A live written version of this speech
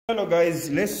Hello guys,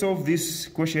 let's solve this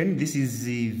question. This is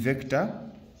the vector,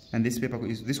 and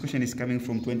this question is coming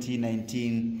from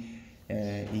 2019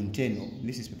 internal.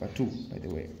 This is paper 2, by the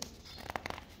way.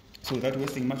 So without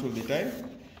wasting much of the time,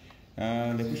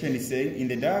 the question is saying in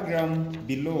the diagram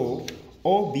below,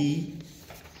 OB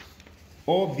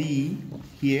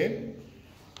here,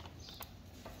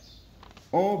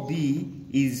 OB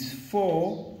is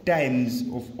 4 times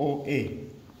of OA.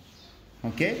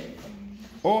 Okay?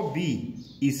 OB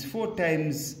is 4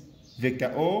 times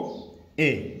vector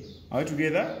OA. Are we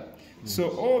together?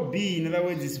 So OB, in other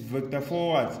words, is vector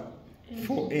 4 what?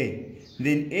 4A.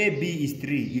 Then AB is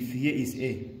 3 if here is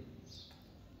A.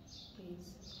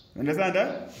 Understand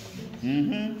that?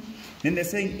 Then they're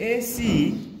saying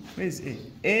AC, where is A?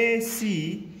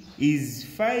 AC is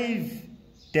 5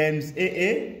 times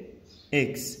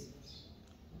AAX.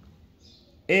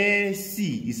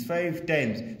 AC is 5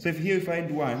 times. So if here we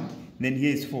find 1, then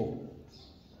here is 4.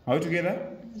 Are we together?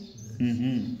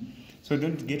 So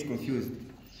don't get confused.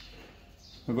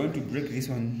 We're going to break this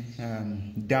one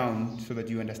down so that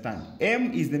you understand.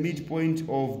 M is the midpoint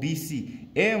of BC.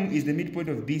 M is the midpoint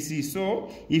of BC.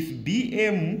 So if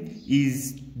BM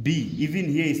is B, even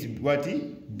here is what?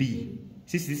 B.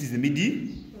 Since this is the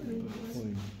midpoint.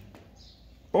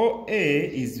 OA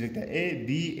is vector A,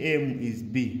 BM is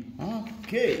B.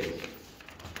 Okay.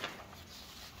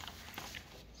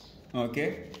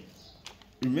 Okay.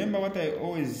 Remember what I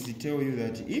always tell you,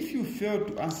 that if you fail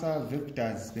to answer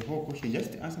vectors, the whole question,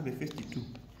 just answer the first 2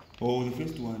 or the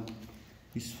first one.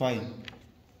 It's fine.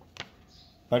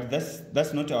 But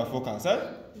that's not our focus,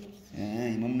 huh?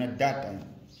 Data.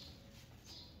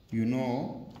 You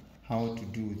know how to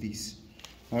do this.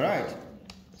 Alright.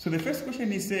 So the first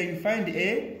question is saying find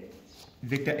a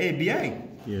vector ABI.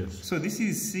 Yes. So this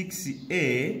is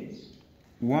 6A,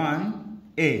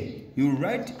 1A. You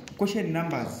write question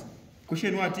numbers.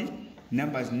 Question what?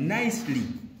 Numbers nicely.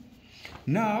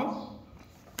 Now,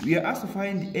 we are asked to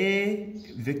find a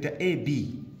vector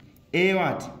AB. A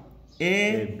what?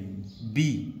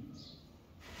 AB.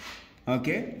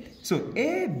 Okay? So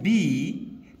AB,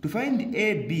 to find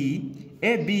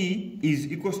AB is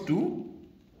equals to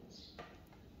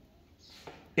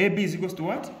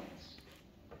what?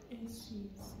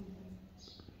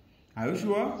 Are you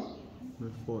sure?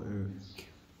 4A.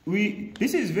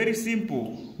 This is very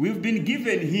simple. We've been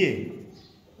given here.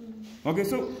 Okay,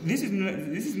 so this is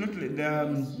not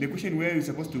the question where you're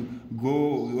supposed to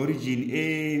go origin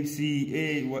A, C,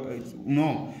 A.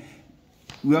 No,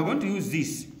 we are going to use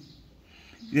this.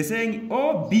 They're saying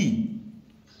OB.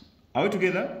 Are we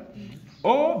together?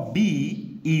 OB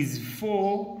is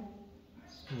 4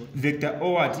 vector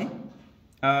O what?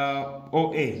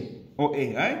 OA,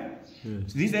 right? Yes.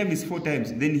 So this time is 4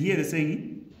 times. Then here they're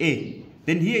saying A.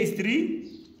 Then here is 3.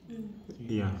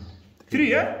 Yeah.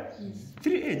 3, yeah?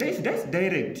 3A. That's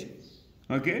direct.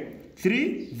 Okay?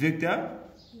 3 vector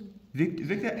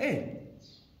A.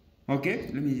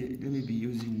 Okay? Let me be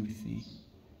using with the.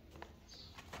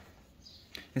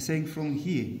 They're saying from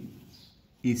here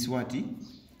is what?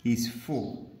 Is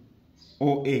 4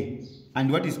 OA.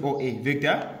 And what is OA?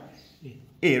 Vector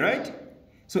A, right?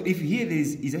 So if here there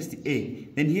is just A,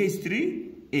 then here is 3A.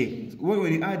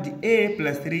 When you add A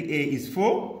plus 3A is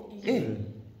 4A.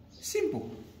 Simple.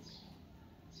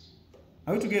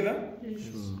 Are we together?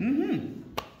 Sure.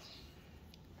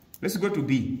 Let's go to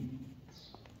B.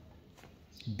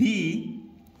 B,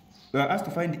 we are asked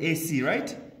to find AC,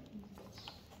 right?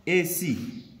 AC.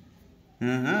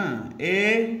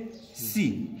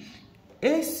 AC.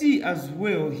 AC as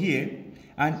well here,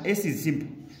 and AC is simple.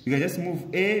 We can just move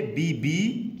A, B,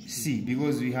 B, C,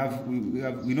 because we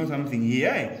know something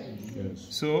here. Yes.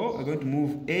 So we're going to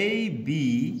move A,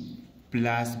 B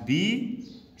plus B,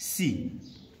 C.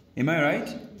 Am I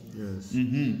right? Yes.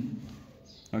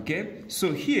 Okay.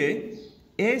 So here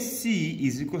AC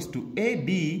is equals to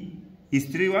AB is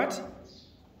 3 what?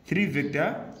 3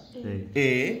 vector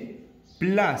A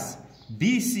plus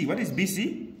BC. What is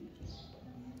BC?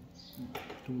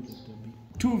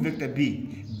 2 vector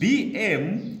B.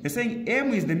 BM, they're saying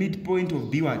M is the midpoint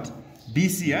of B what?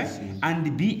 BC, right?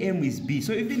 And BM is B.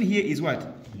 So even here is what?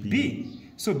 B.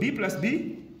 So B plus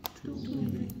B?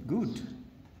 2B. Good.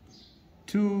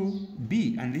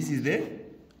 2B. And this is the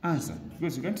answer.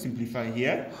 Because you can't simplify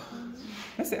here.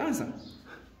 That's the answer.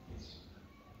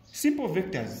 Simple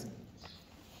vectors.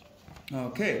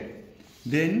 Okay.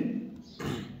 Then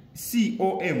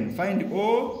COM. Find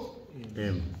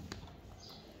OM.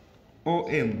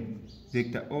 OM.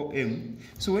 Vector OM.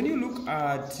 So when you look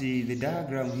at the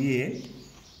diagram here,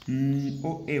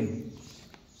 OM.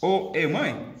 OM,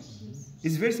 right?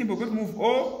 It's very simple. We're going to move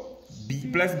O, B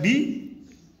plus B,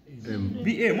 BM.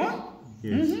 BM, what?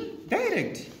 Yes.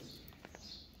 Direct.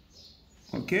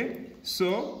 Okay,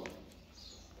 so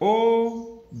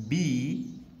OB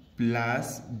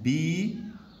plus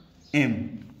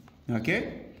BM.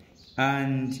 Okay,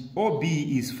 and OB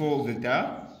is for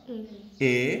vector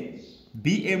A,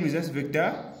 BM is just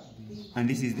vector, and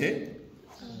this is the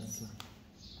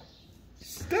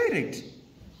it's direct.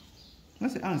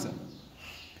 What's the answer?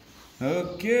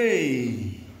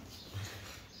 Okay.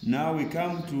 Now we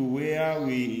come to where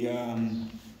we are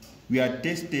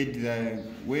tested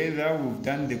whether we've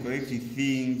done the correct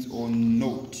things or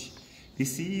not.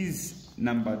 This is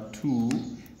number 2.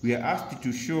 We are asked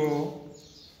to show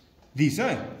this,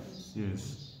 right?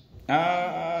 Yes.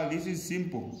 This is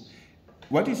simple.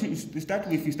 What you should start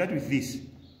with? You start with this.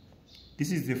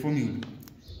 This is the formula.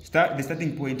 Start the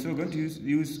starting point. So we're going to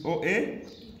use OA.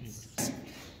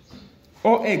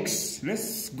 OX.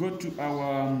 Let's go to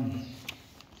our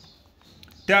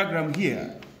diagram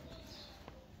here.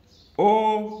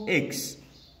 OX.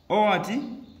 O what?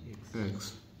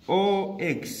 X.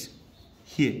 OX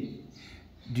here.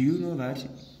 Do you know that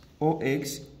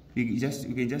OX we can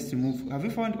just remove? Have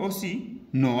you found OC?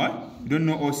 No, you don't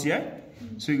know OC, right?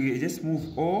 So you can just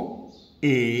move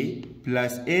OA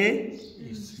plus AX,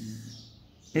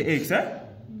 right?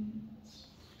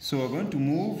 So we're going to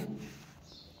move.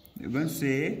 We're going to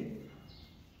say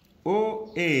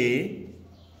OA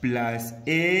plus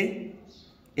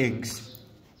AX.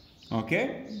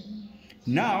 Okay?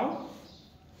 Now,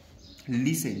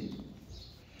 listen.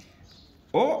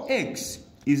 OX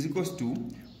is equals to,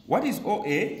 what is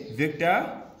OA?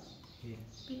 Vector?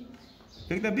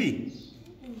 Vector B.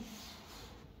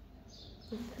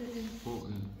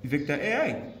 Vector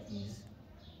AI.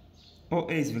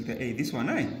 OA is vector A. This one,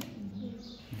 right?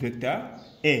 Vector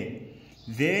A.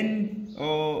 Then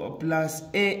plus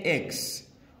AX.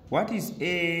 What is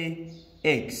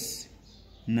AX?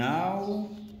 Now,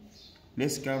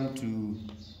 let's come to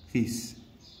this.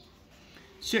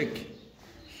 Check.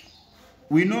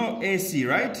 We know AC,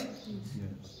 right? Yes.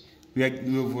 We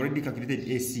have already calculated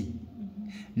AC.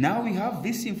 Now we have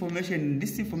this information.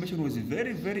 This information was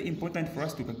very, very important for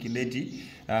us to calculate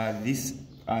this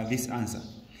answer.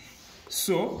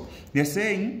 So they're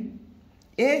saying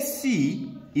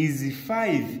AC is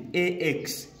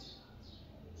 5AX.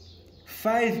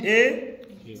 5A.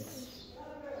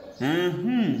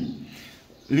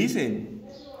 Listen.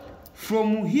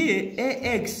 From here,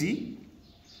 AX,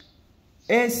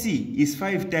 AC is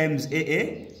 5 times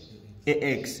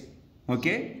AX.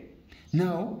 Okay?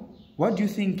 Now, what do you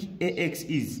think AX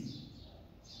is?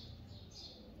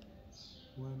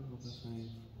 1 over 5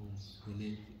 of the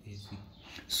length AC.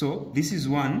 So, this is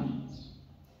 1,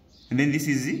 and then this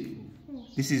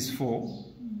is 4,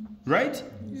 right?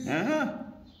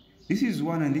 This is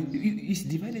 1, and it's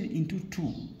divided into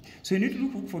 2. So, you need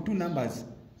to look for 2 numbers.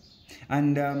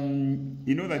 And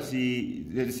you know that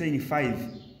they're saying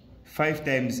 5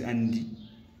 times, and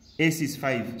AC is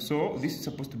 5. So this is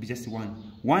supposed to be just 1.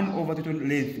 1 over total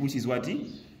length, which is what?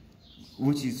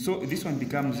 So this one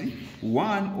becomes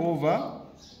 1 over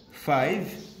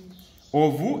 5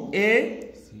 of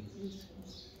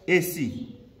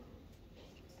AC.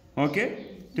 Okay?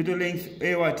 Total length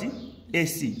A what?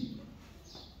 AC.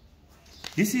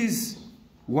 This is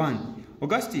 1.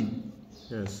 Augustine.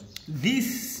 Yes.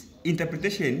 This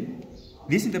interpretation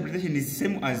is the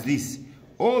same as this.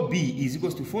 OB is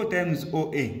equals to 4 times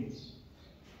OA.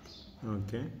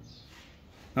 Okay.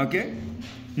 Okay.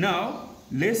 Now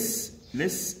let's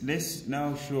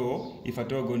now show if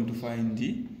at all going to find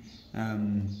the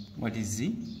what is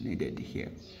needed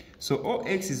here. So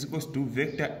OX is equals to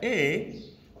vector A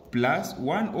plus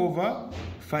 1 over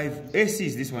 5. AC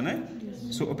is this one, right?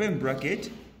 Yes. So open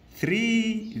bracket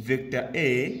 3 vector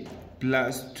A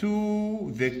plus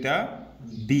 2 vector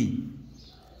B.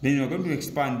 Then you're going to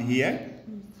expand here.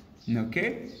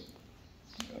 Okay.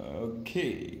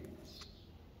 Okay.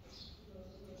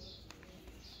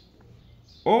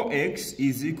 OX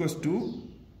is equals to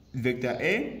vector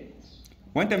A.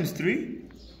 1 times 3.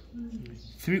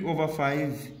 3 over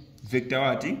 5 vector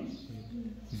what?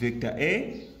 Vector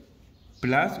A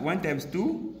plus 1 times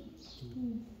 2.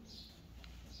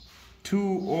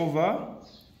 2 over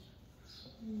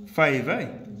 5,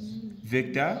 right?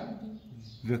 Vector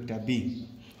B.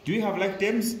 Do you have like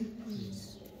terms?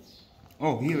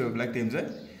 Oh, here we have like terms,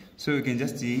 right? So we can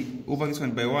just see over this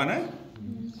one by 1, right?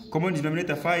 Common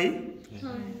denominator 5.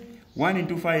 1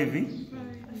 into 5.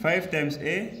 5 times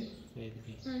A.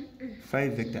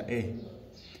 5 vector A.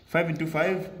 5 into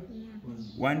 5.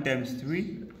 1 times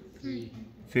 3.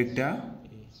 Vector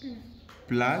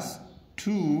plus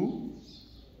 2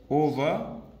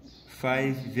 over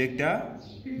 5 vector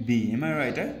B. Am I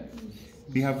right? Eh?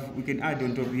 We can add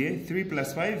on top here 3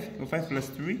 plus 5 or 5 plus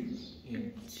 3.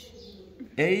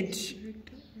 8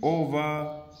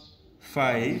 over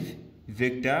 5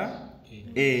 vector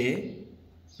A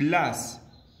plus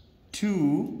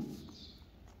 2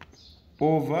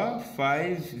 over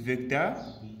 5 vector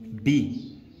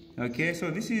B. Okay, so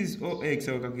this is OX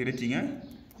we're calculating, eh?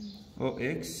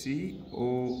 OX.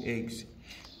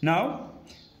 Now,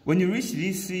 when you reach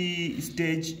this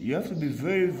stage, you have to be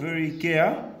very, very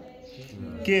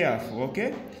careful,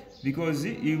 okay? Because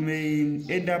you may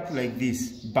end up like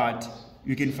this, but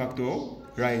you can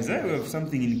factorize. We have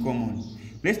something in common.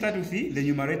 Let's start with the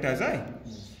numerators.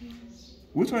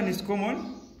 Which one is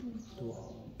common?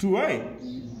 2.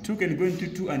 2 can go into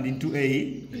 2 and into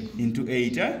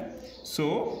 8.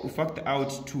 So we factor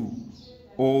out 2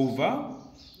 over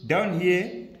down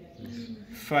here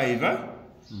 5.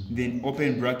 Then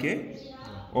open bracket.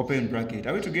 Are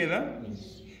we together?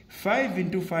 5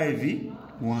 into 5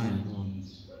 1.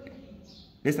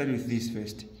 Let's start with this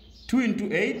first. 2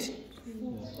 into 8.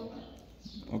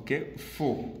 Okay,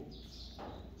 4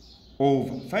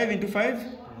 over 5 into 5.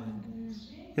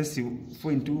 Let's see,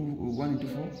 4 into 1 into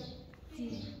 4.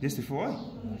 Just 4.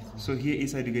 So here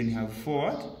inside you're going to have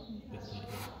 4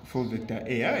 vector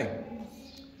AI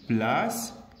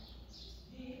plus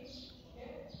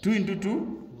 2 into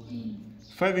 2.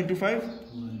 5 into 5.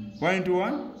 1 into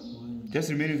 1. Just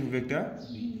remaining with vector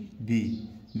B.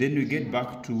 Then we get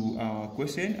back to our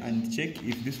question and check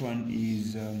if this one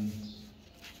is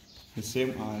the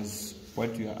same as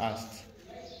what we are asked.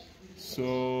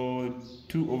 So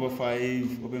 2 over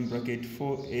 5 open bracket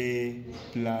 4A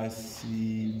plus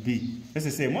B. That's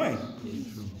the same way.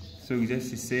 So we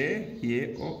just say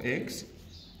here OX.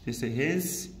 Just say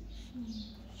hence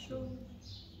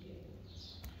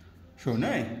shown,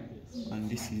 and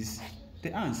this is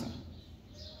the answer.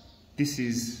 This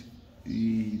is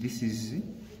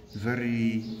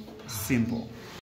very simple.